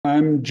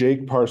I'm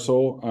Jake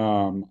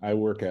Parsell. I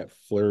work at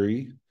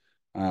Fluree.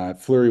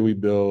 At Fluree, we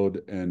build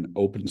an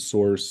open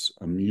source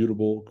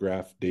immutable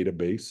graph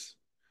database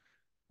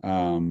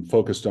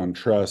focused on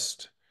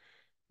trust,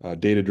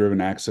 data-driven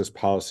access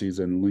policies,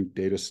 and linked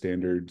data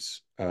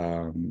standards,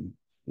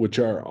 which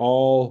are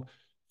all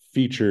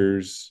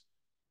features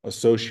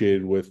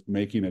associated with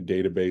making a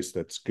database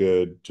that's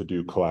good to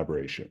do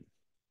collaboration.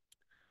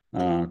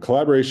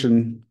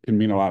 Collaboration can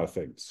mean a lot of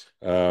things.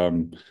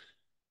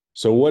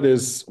 So what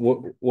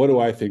do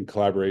I think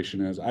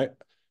collaboration is?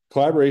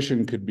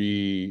 Collaboration could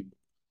be,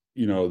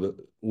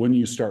 when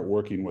you start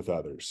working with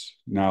others.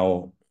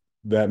 Now,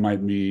 that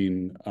might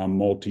mean a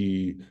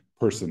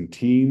multi-person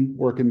team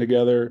working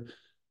together,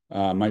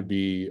 might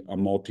be a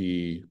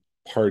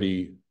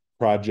multi-party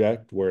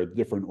project where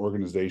different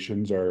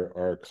organizations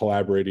are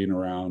collaborating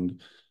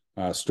around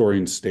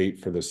storing state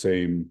for the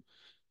same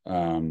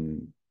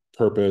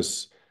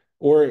purpose.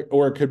 Or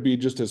it could be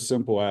just as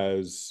simple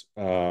as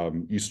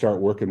you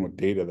start working with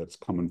data that's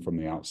coming from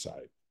the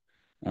outside.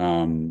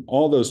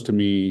 All those to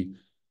me,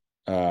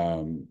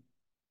 um,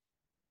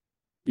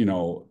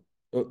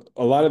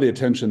 a lot of the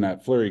attention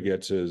that Flurry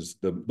gets is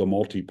the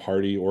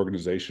multi-party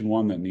organization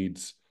one that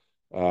needs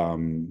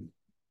um,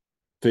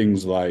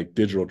 things like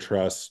digital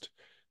trust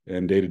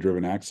and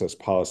data-driven access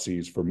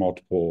policies for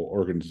multiple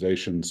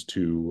organizations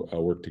to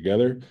work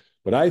together.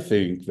 But I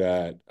think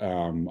that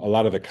a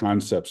lot of the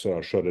concepts that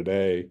I'll show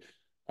today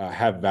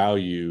have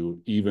value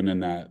even in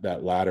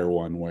that latter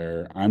one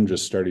where I'm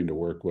just starting to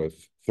work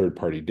with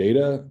third-party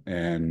data.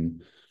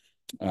 And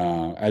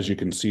as you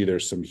can see,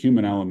 there's some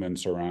human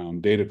elements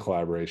around data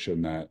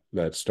collaboration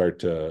that start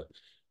to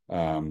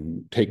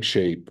take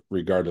shape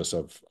regardless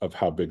of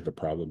how big the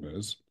problem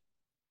is.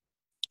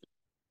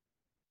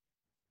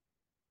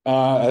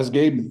 As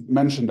Gabe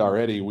mentioned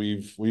already,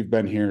 we've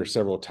been here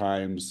several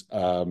times.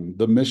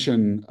 The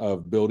mission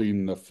of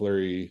building the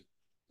Flurry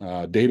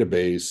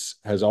database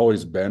has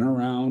always been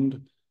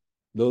around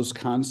those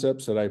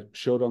concepts that I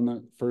showed on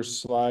the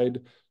first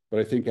slide.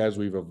 But I think as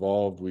we've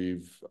evolved,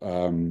 we've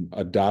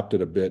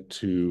adopted a bit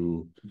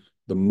to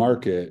the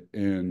market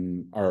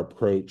in our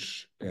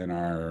approach and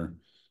our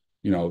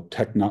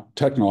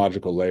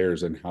technological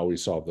layers and how we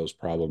solve those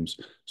problems.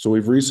 So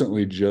we've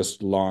recently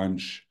just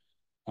launched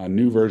a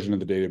new version of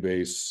the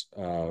database,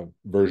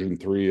 version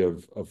 3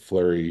 of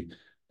Flurry.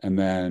 And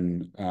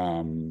then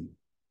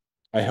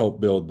I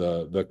helped build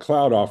the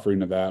cloud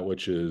offering of that,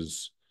 which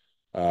is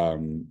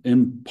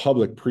in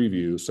public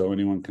preview. So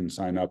anyone can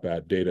sign up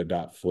at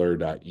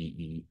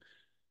data.flur.ee.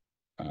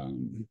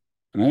 And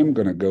I'm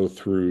going to go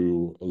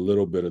through a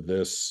little bit of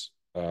this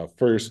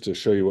first to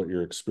show you what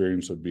your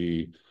experience would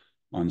be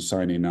on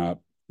signing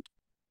up.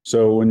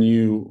 So when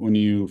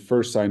you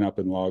first sign up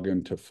and log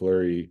into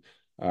Flurry,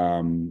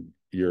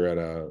 you're at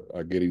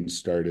a getting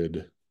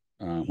started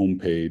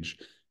homepage.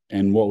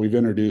 And what we've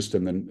introduced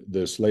in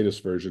this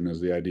latest version is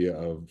the idea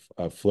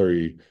of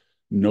Flurry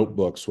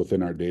notebooks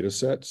within our data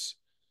sets.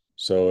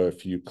 So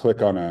if you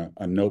click on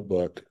a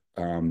notebook,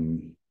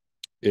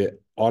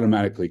 it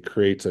automatically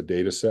creates a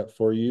data set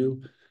for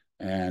you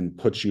and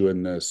puts you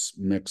in this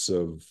mix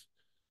of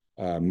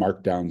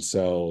markdown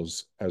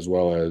cells as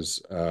well as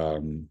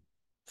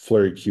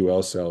Flurry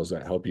QL cells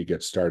that help you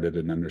get started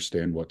and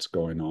understand what's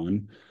going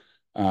on.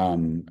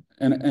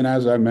 And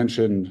as I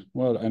mentioned,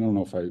 well, I don't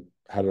know if I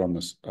had it on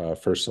this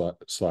first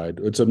slide.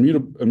 It's a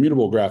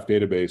mutable graph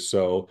database.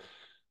 So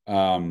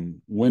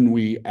when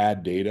we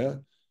add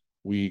data,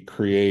 we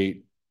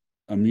create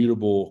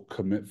immutable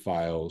commit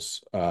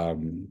files.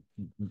 And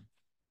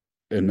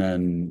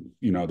then,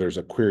 there's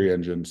a query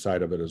engine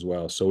side of it as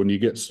well. So when you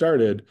get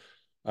started,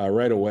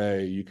 right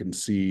away, you can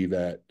see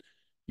that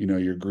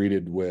you're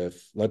greeted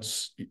with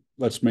let's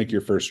make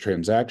your first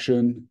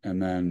transaction,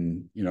 and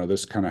then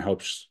this kind of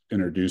helps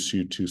introduce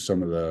you to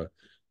some of the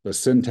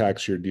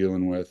syntax you're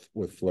dealing with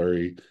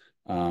Flurry.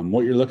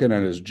 What you're looking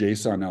at is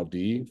JSON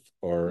LD,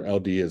 or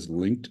LD is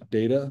linked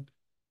data,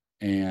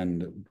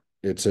 and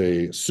it's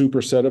a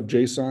superset of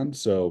JSON.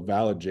 So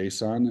valid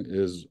JSON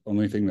is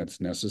only thing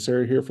that's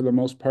necessary here for the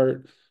most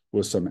part,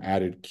 with some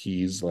added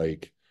keys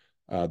like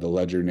the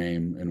ledger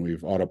name, and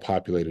we've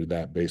auto-populated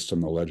that based on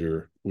the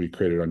ledger we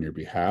created on your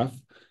behalf.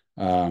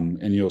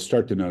 And you'll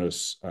start to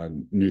notice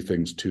new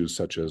things too,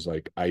 such as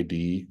like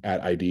ID,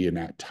 at ID, and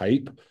at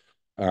type.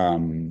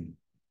 And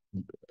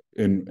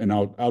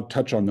I'll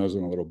touch on those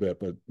in a little bit,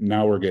 but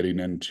now we're getting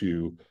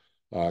into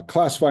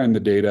classifying the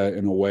data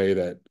in a way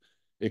that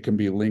it can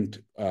be linked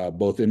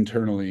both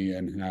internally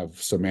and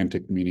have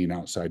semantic meaning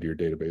outside your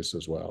database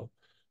as well.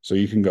 So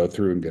you can go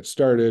through and get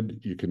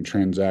started. You can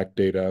transact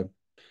data.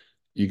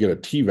 You get a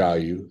T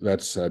value.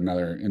 That's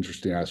another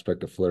interesting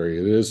aspect of Flurry.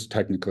 It is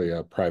technically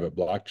a private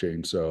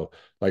blockchain. So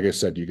like I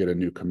said, you get a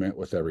new commit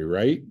with every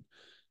write.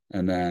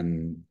 And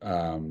then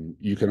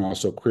you can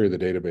also query the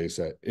database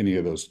at any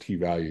of those T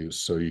values.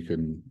 So you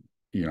can,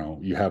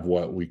 you have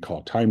what we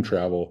call time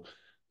travel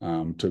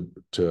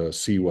to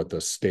see what the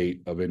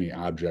state of any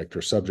object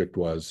or subject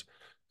was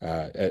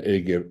at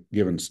a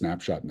given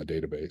snapshot in the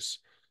database.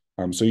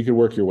 So you can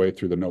work your way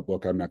through the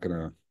notebook. I'm not going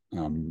to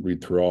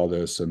read through all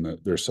this. And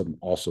there's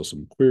also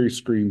some query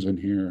screens in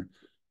here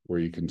where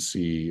you can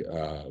see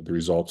the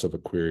results of a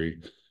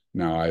query.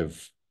 Now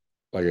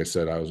like I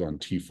said, I was on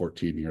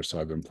T14 here, so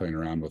I've been playing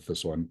around with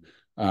this one.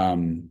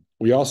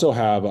 We also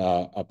have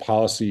a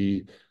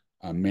policy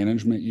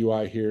management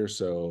UI here,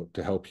 so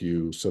to help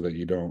you so that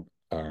you don't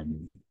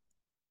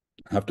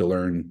have to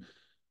learn,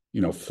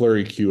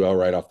 Fluree QL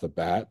right off the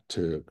bat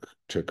to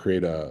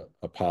create a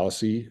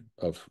policy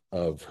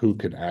of who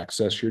can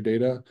access your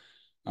data.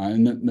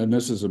 And then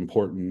this is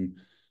important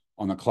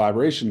on the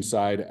collaboration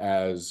side,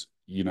 as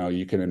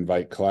you can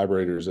invite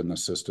collaborators in the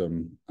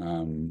system,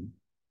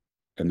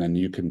 and then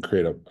you can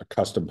create a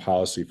custom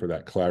policy for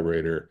that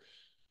collaborator,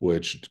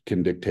 which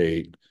can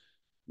dictate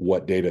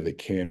what data they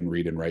can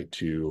read and write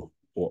to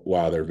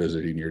while they're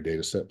visiting your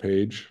dataset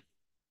page.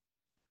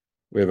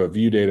 We have a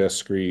view data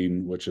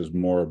screen, which is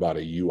more about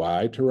a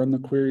UI to run the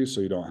query, so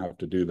you don't have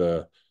to do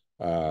the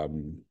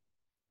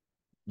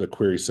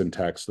query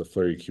syntax, the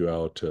Fluree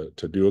QL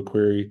to do a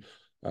query.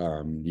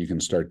 You can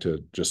start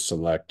to just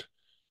select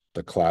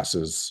the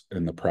classes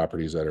and the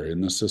properties that are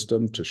in the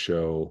system to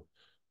show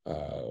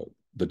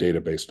the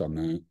data based on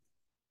that.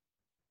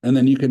 And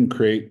then you can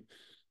create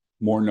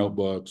more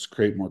notebooks,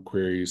 create more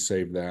queries,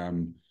 save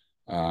them.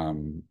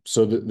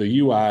 So the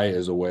UI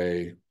is a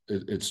way,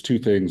 it's two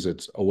things.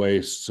 It's a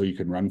way so you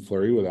can run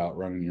Fluree without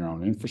running your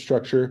own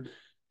infrastructure,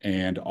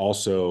 and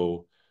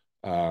also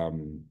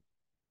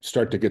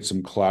start to get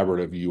some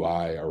collaborative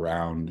UI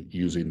around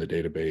using the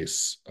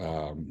database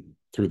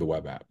through the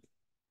web app.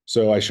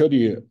 So I showed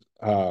you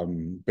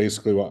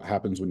basically what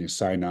happens when you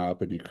sign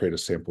up and you create a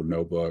sample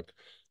notebook.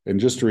 And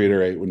just to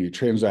reiterate, when you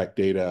transact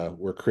data,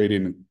 we're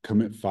creating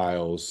commit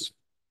files.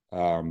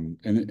 And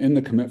in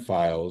the commit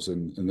files,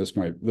 and this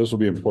will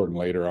be important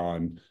later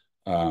on,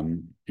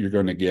 you're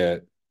going to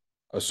get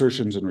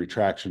assertions and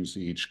retractions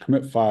to each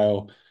commit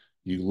file.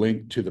 You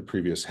link to the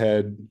previous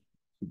head,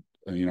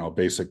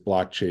 basic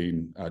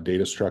blockchain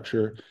data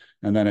structure,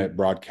 and then it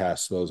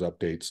broadcasts those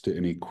updates to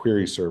any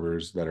query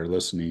servers that are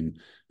listening.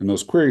 And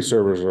those query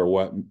servers are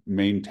what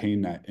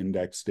maintain that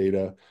index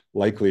data,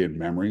 likely in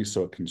memory,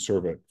 so it can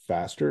serve it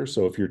faster.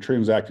 So if you're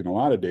transacting a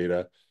lot of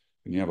data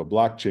and you have a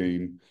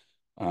blockchain,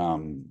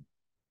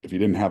 if you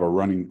didn't have a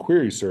running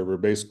query server,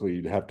 basically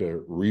you'd have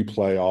to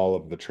replay all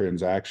of the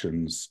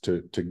transactions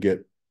to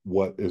get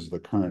what is the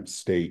current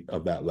state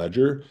of that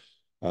ledger.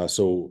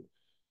 So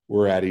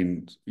we're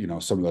adding,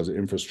 some of those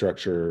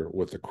infrastructure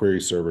with the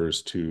query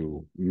servers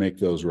to make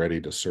those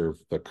ready to serve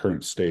the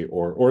current state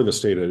or the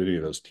state of any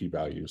of those T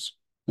values.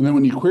 And then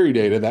when you query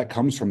data, that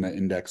comes from the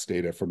index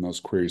data from those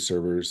query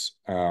servers.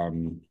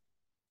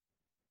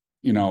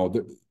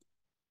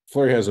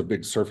 Fluree has a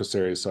big surface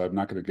area, so I'm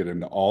not going to get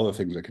into all the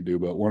things it can do,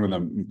 but one of the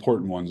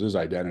important ones is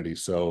identity.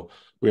 So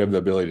we have the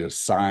ability to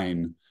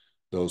sign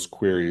those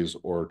queries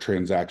or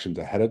transactions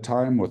ahead of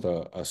time with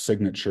a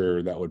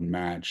signature that would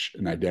match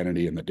an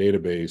identity in the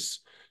database.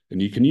 And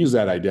you can use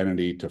that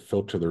identity to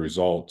filter the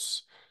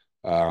results.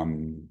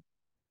 One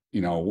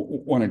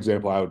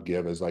example I would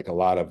give is like a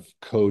lot of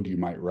code you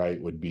might write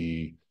would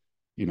be,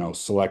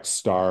 select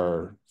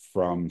star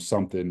from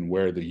something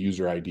where the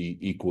user ID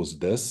equals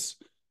this,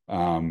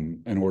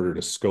 in order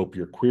to scope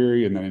your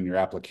query. And then in your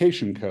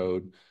application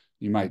code,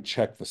 you might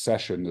check the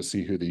session to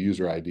see who the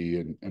user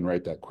ID and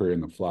write that query on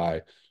the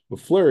fly.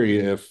 With Fluree,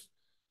 if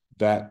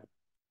that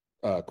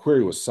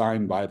query was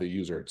signed by the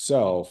user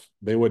itself,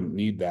 they wouldn't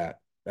need that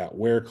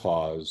where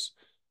clause.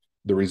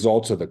 The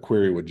results of the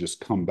query would just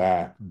come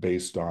back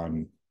based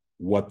on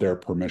what their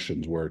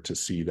permissions were to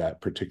see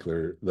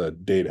the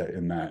data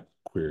in that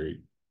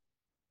query.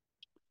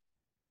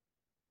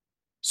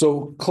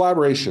 So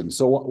collaboration.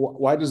 So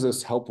why does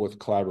this help with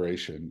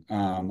collaboration?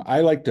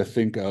 I like to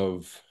think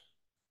of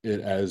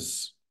it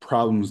as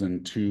problems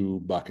in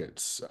two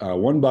buckets.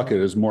 One bucket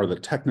is more the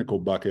technical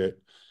bucket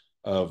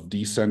of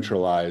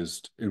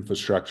decentralized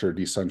infrastructure,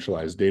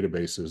 decentralized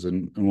databases,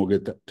 and we'll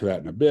get to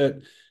that in a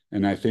bit.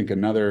 And I think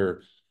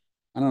another,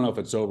 I don't know if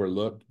it's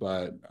overlooked,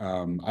 but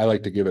I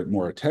like to give it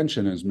more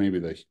attention, is maybe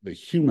the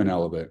human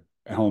element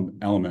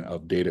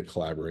of data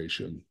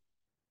collaboration.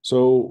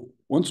 So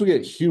once we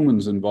get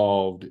humans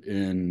involved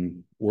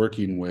in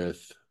working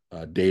with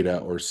data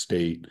or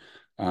state,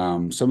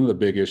 some of the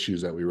big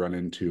issues that we run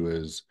into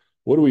is,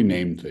 what do we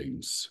name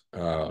things?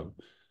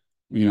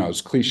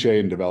 It's cliche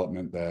in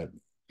development that,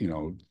 I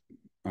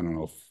don't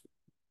know if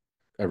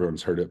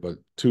everyone's heard it, but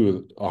two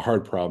of our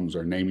hard problems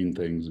are naming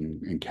things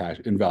and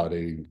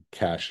invalidating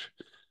cache.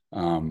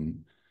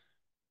 And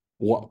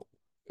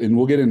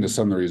we'll get into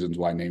some of the reasons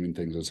why naming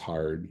things is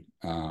hard.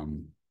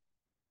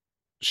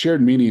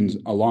 Shared meanings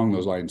along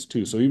those lines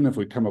too. So even if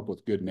we come up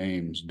with good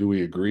names, do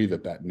we agree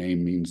that that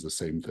name means the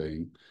same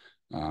thing?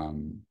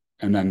 And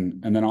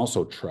then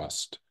also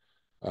trust.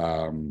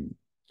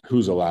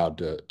 Who's allowed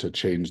to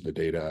change the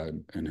data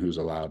and who's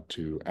allowed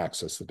to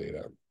access the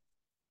data.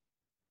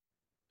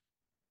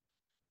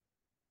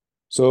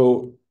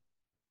 So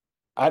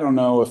I don't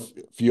know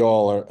if you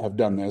all have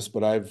done this,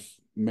 but I've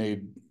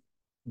made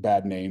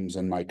bad names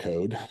in my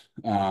code.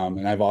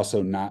 And I've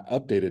also not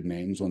updated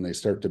names when they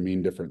start to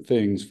mean different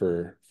things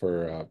for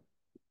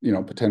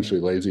potentially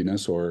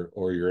laziness, or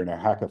you're in a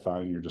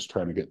hackathon and you're just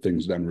trying to get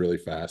things done really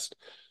fast.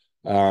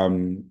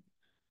 Um,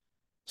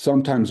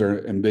 Sometimes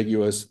are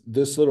ambiguous.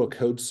 This little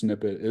code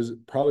snippet is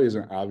probably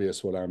isn't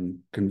obvious what I'm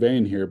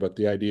conveying here, but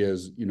the idea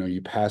is,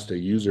 you passed a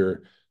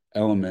user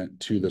element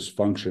to this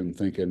function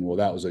thinking, well,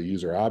 that was a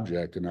user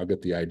object and I'll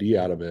get the ID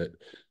out of it.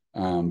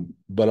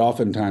 But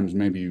oftentimes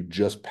maybe you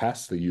just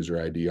passed the user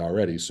ID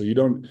already. So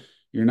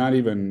you're not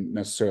even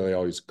necessarily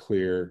always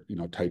clear,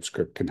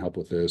 TypeScript can help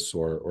with this,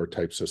 or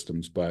type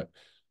systems, but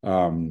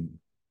um,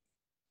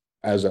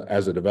 as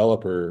a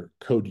developer,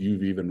 code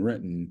you've even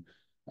written,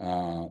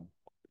 uh,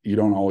 you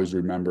don't always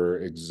remember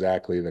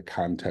exactly the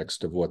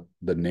context of what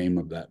the name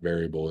of that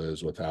variable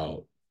is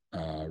without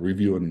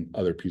reviewing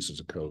other pieces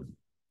of code.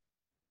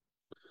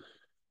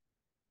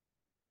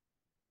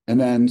 And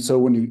then, so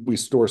when we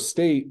store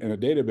state in a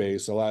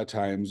database, a lot of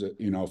times,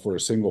 for a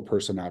single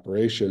person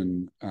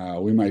operation,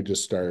 we might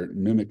just start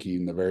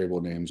mimicking the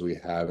variable names we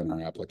have in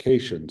our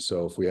application.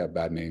 So if we have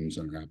bad names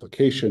in our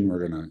application,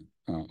 we're going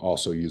to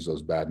also use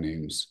those bad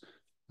names.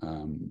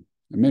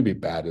 And maybe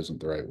bad isn't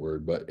the right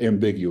word, but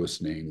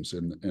ambiguous names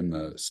in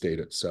the state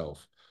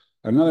itself.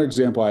 Another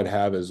example I'd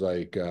have is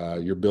like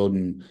you're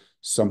building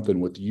something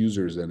with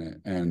users in it,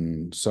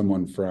 and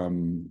someone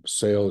from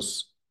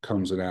sales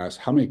comes and asks,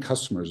 how many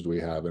customers do we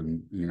have?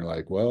 And you're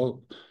like,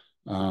 well,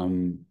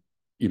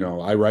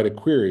 I write a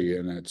query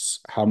and it's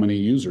how many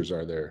users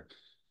are there?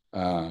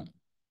 Uh,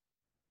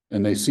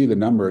 and they see the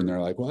number and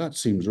they're like, well, that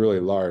seems really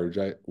large.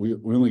 We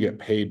only get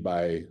paid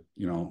by,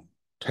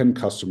 10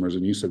 customers,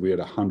 and you said we had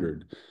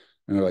 100.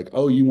 And they're like,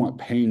 oh, you want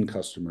paying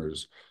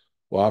customers.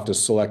 Well, I'll have to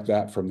select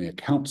that from the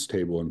accounts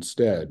table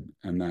instead.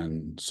 And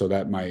then, so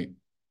that might,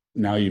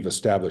 now you've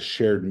established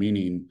shared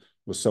meaning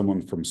with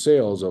someone from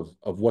sales of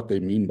what they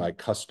mean by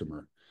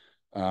customer.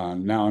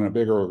 Now, in a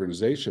bigger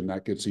organization,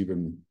 that gets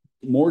even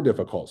more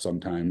difficult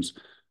sometimes.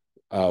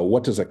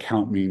 What does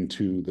account mean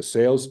to the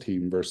sales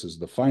team versus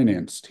the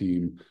finance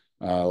team?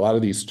 A lot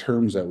of these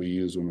terms that we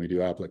use when we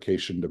do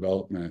application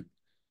development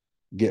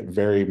get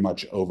very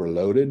much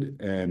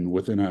overloaded. And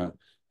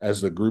as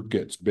the group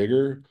gets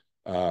bigger,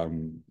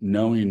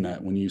 knowing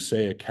that when you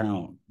say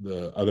account,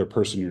 the other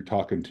person you're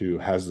talking to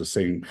has the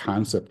same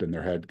concept in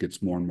their head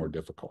gets more and more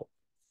difficult.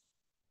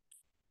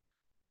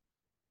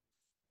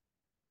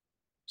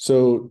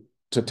 So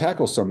to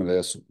tackle some of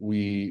this,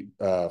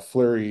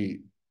 Fluree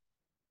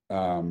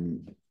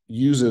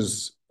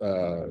uses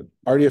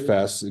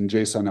RDFS and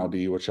JSON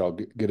LD, which I'll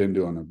get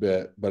into in a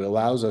bit, but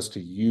allows us to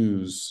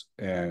use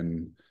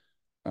and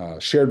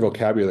shared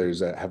vocabularies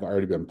that have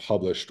already been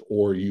published,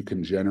 or you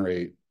can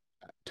generate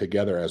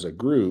together as a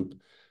group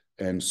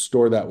and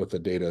store that with the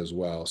data as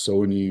well. So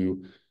when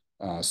you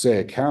say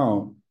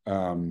account,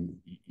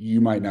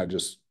 you might not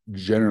just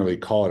generally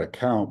call it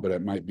account, but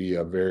it might be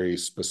a very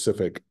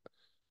specific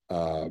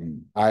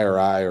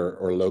IRI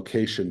or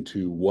location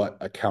to what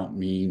account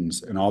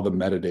means and all the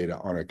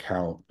metadata on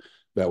account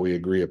that we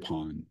agree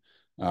upon.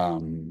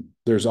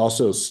 There's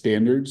also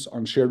standards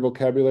on shared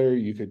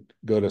vocabulary. You could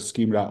go to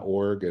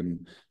schema.org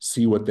and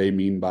see what they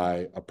mean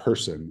by a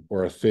person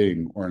or a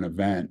thing or an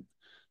event.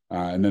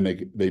 And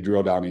then they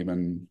drill down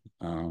even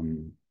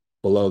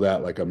below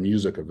that, like a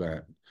music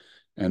event.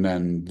 And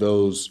then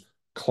those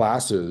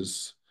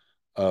classes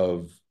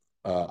of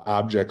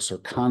objects or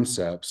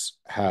concepts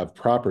have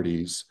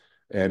properties.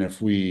 And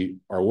if we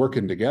are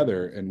working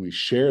together and we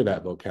share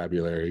that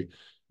vocabulary,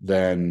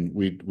 then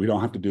we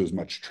don't have to do as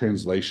much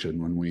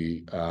translation when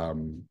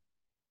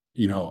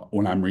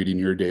when I'm reading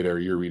your data or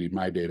you're reading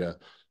my data,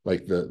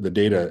 like the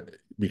data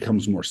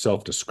becomes more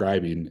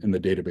self-describing in the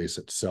database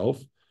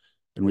itself.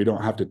 And we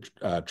don't have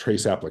to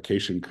trace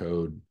application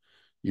code,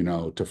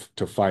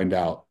 to find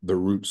out the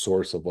root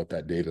source of what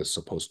that data is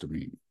supposed to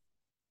mean.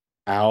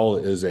 OWL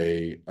is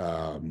a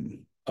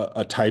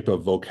type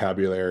of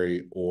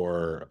vocabulary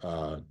or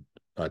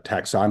a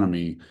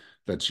taxonomy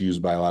that's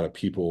used by a lot of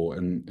people,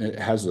 and it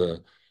has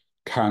the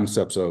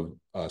concepts of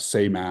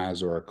same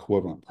as or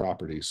equivalent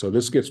property. So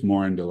this gets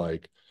more into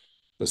like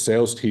the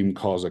sales team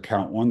calls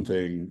account one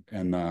thing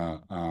and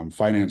the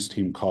finance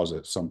team calls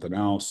it something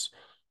else.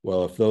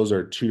 Well, if those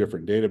are two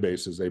different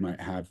databases, they might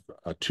have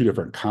two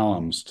different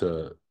columns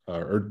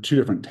or two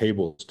different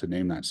tables to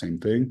name that same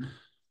thing.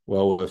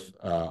 Well, with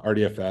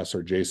RDFS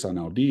or JSON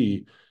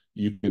LD,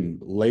 you can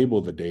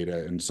label the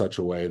data in such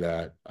a way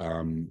that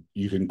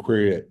you can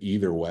query it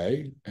either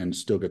way and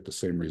still get the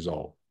same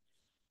result.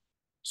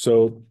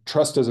 So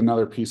trust is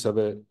another piece of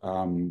it.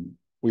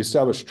 We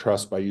establish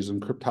trust by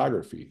using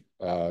cryptography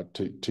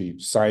to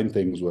sign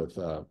things with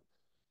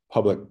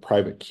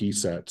public-private key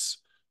sets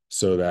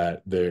so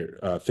that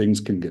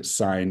things can get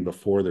signed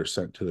before they're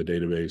sent to the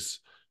database,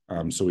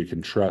 so we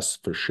can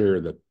trust for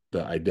sure that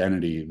the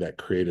identity that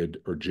created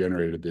or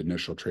generated the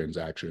initial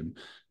transaction.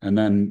 And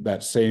then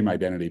that same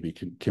identity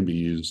can be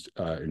used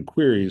in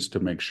queries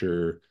to make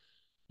sure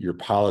your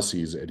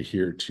policies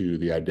adhere to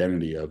the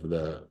identity of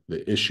the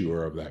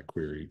issuer of that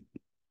query.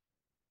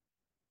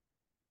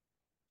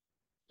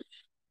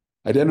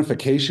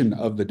 Identification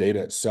of the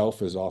data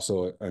itself is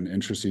also an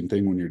interesting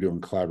thing when you're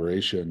doing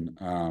collaboration.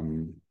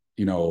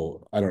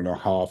 I don't know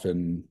how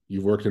often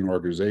you've worked in an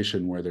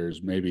organization where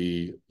there's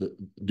maybe the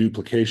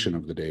duplication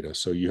of the data.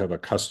 So you have a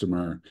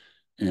customer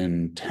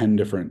in 10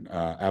 different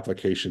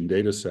application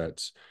data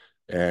sets,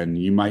 and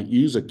you might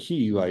use a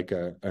key like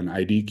an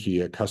ID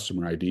key, a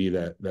customer ID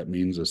that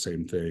means the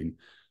same thing.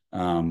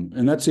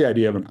 And that's the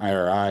idea of an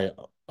IRI,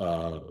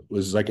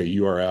 was like a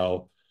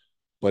URL,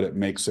 but it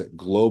makes it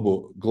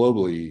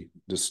globally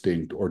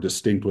distinct or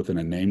distinct within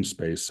a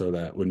namespace so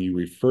that when you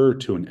refer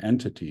to an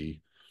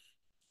entity,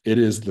 it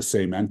is the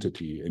same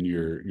entity and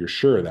you're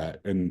sure of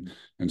that. And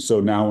so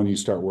now when you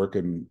start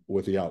working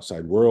with the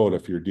outside world,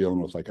 if you're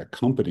dealing with like a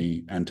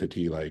company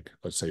entity, like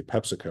let's say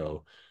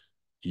PepsiCo,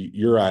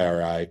 your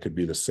IRI could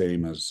be the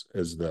same as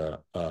the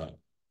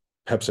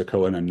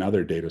PepsiCo in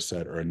another data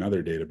set or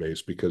another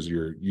database because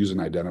you're using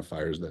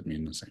identifiers that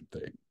mean the same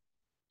thing.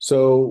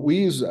 So we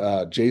use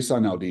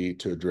JSON LD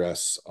to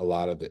address a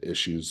lot of the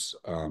issues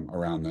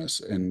around this.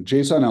 And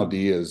JSON LD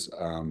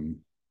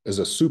is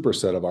a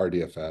superset of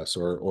RDFS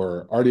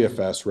or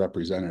RDFS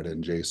represented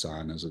in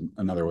JSON is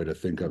another way to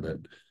think of it.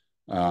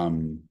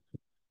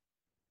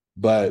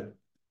 But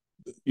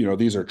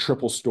these are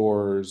triple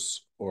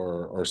stores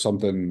or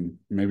something.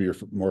 Maybe you're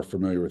more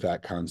familiar with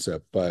that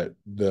concept. But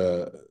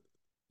the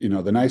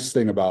nice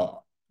thing about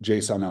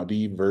JSON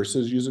LD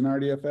versus using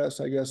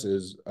RDFS, I guess,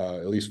 is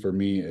at least for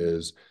me,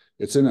 is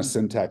it's in a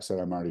syntax that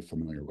I'm already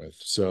familiar with.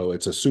 So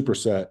it's a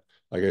superset,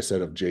 like I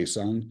said, of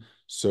JSON.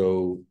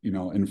 So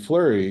in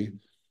Fluree,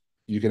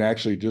 you can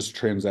actually just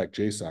transact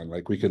JSON.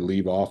 Like we could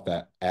leave off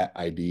that at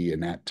ID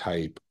and at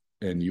type,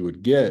 and you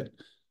would get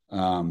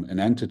an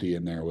entity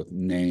in there with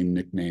name,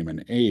 nickname,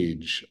 and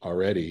age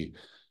already.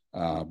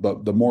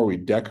 But the more we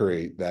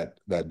decorate that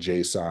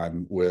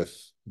JSON with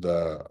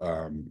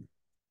the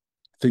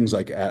things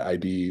like at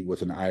ID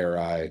with an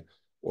IRI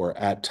or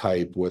at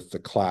type with the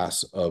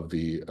class of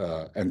the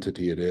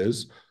entity it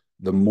is,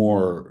 the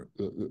more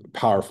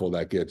powerful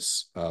that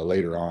gets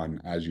later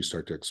on as you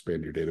start to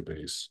expand your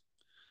database.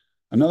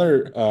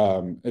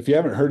 If you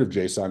haven't heard of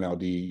JSON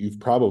LD, you've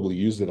probably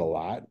used it a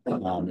lot.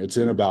 It's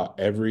in about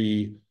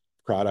every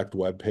product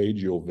web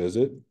page you'll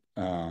visit,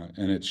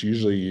 and it's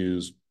usually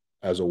used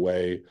as a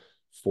way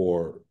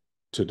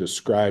to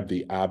describe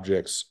the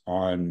objects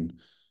on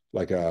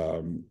like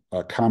a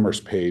commerce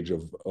page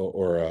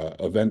or a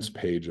events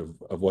page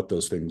of what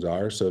those things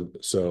are.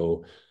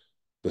 So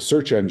the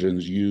search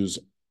engines use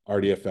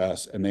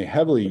RDFS and they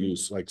heavily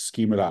use like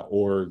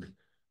schema.org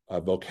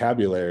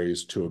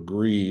vocabularies to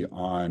agree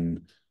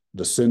on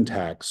the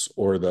syntax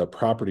or the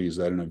properties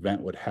that an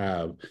event would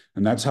have.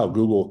 And that's how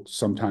Google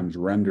sometimes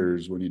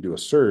renders when you do a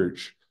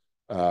search,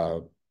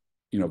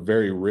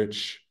 very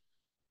rich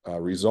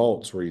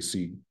results where you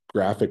see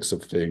graphics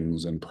of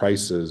things and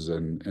prices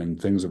and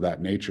things of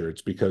that nature.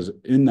 It's because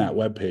in that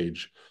web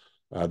page,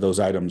 those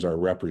items are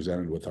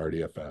represented with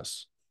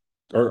RDFS,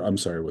 or I'm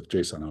sorry, with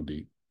JSON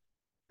LD.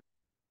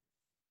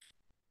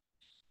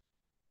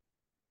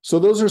 So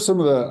those are some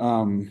of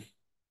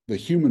the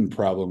human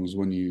problems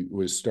when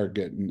we start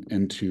getting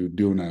into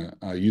doing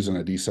using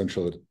a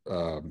decentralized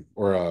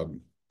or a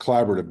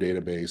collaborative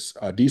database.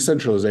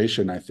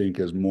 Decentralization, I think,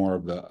 is more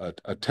of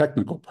a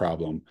technical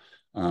problem,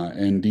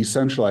 and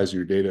decentralize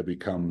your data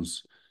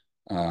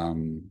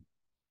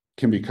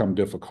can become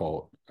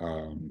difficult.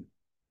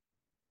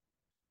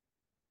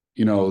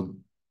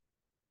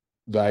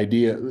 The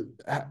idea,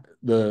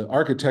 the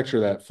architecture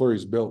that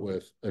Fluree's built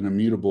with an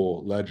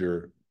immutable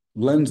ledger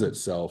lends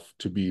itself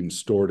to being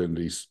stored in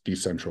this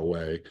decentral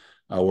way,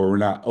 where we're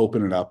not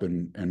opening up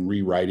and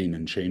rewriting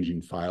and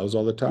changing files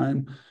all the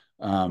time.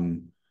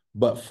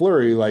 But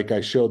Fluree, like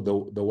I showed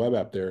the web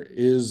app there,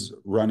 is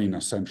running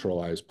a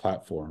centralized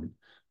platform.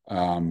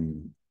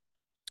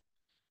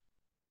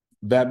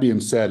 That being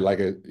said,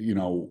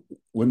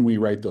 when we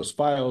write those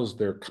files,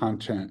 they're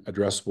content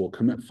addressable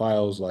commit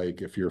files.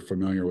 Like if you're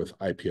familiar with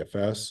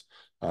IPFS,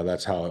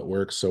 that's how it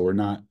works. So we're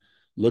not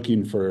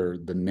looking for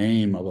the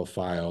name of a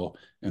file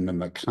and then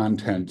the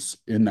contents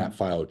in that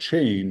file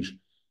change.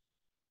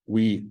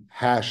 We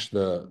hash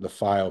the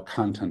file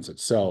contents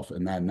itself,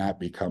 and then that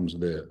becomes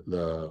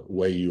the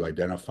way you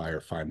identify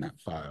or find that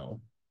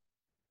file.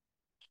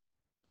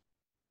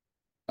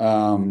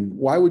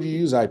 Why would you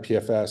use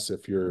IPFS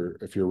if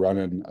you're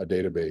running a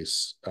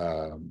database?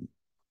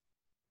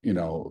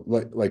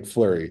 Like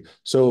Fluree.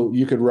 So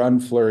you could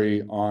run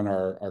Fluree on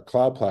our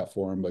cloud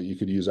platform, but you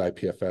could use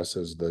IPFS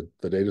as the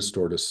data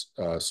store to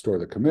store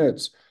the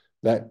commits.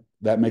 That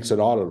makes it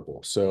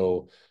auditable.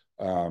 So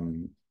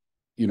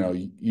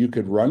you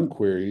could run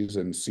queries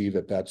and see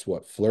that that's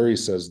what Fluree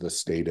says the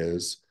state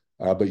is,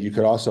 but you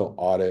could also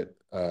audit.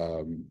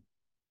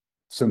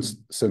 Since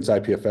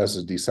IPFS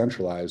is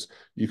decentralized,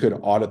 you could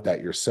audit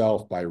that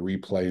yourself by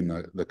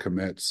replaying the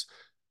commits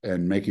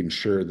and making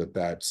sure that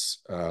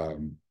that's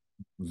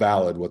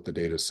valid what the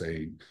data is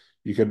saying.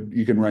 You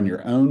can run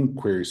your own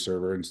query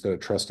server instead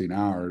of trusting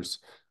ours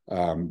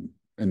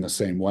in the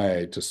same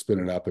way to spin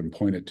it up and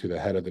point it to the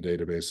head of the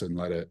database and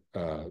let it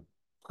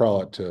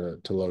crawl it to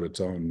load its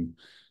own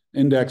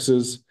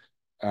indexes.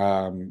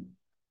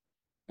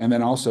 And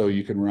then also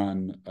you can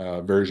run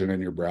a version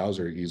in your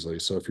browser easily.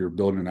 So if you're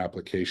building an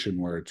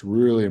application where it's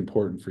really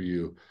important for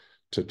you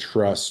to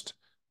trust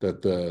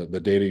that the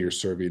data you're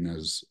serving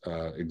is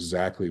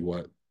exactly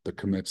what the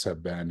commits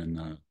have been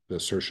and the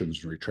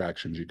assertions and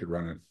retractions, you could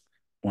run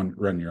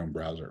your own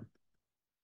browser.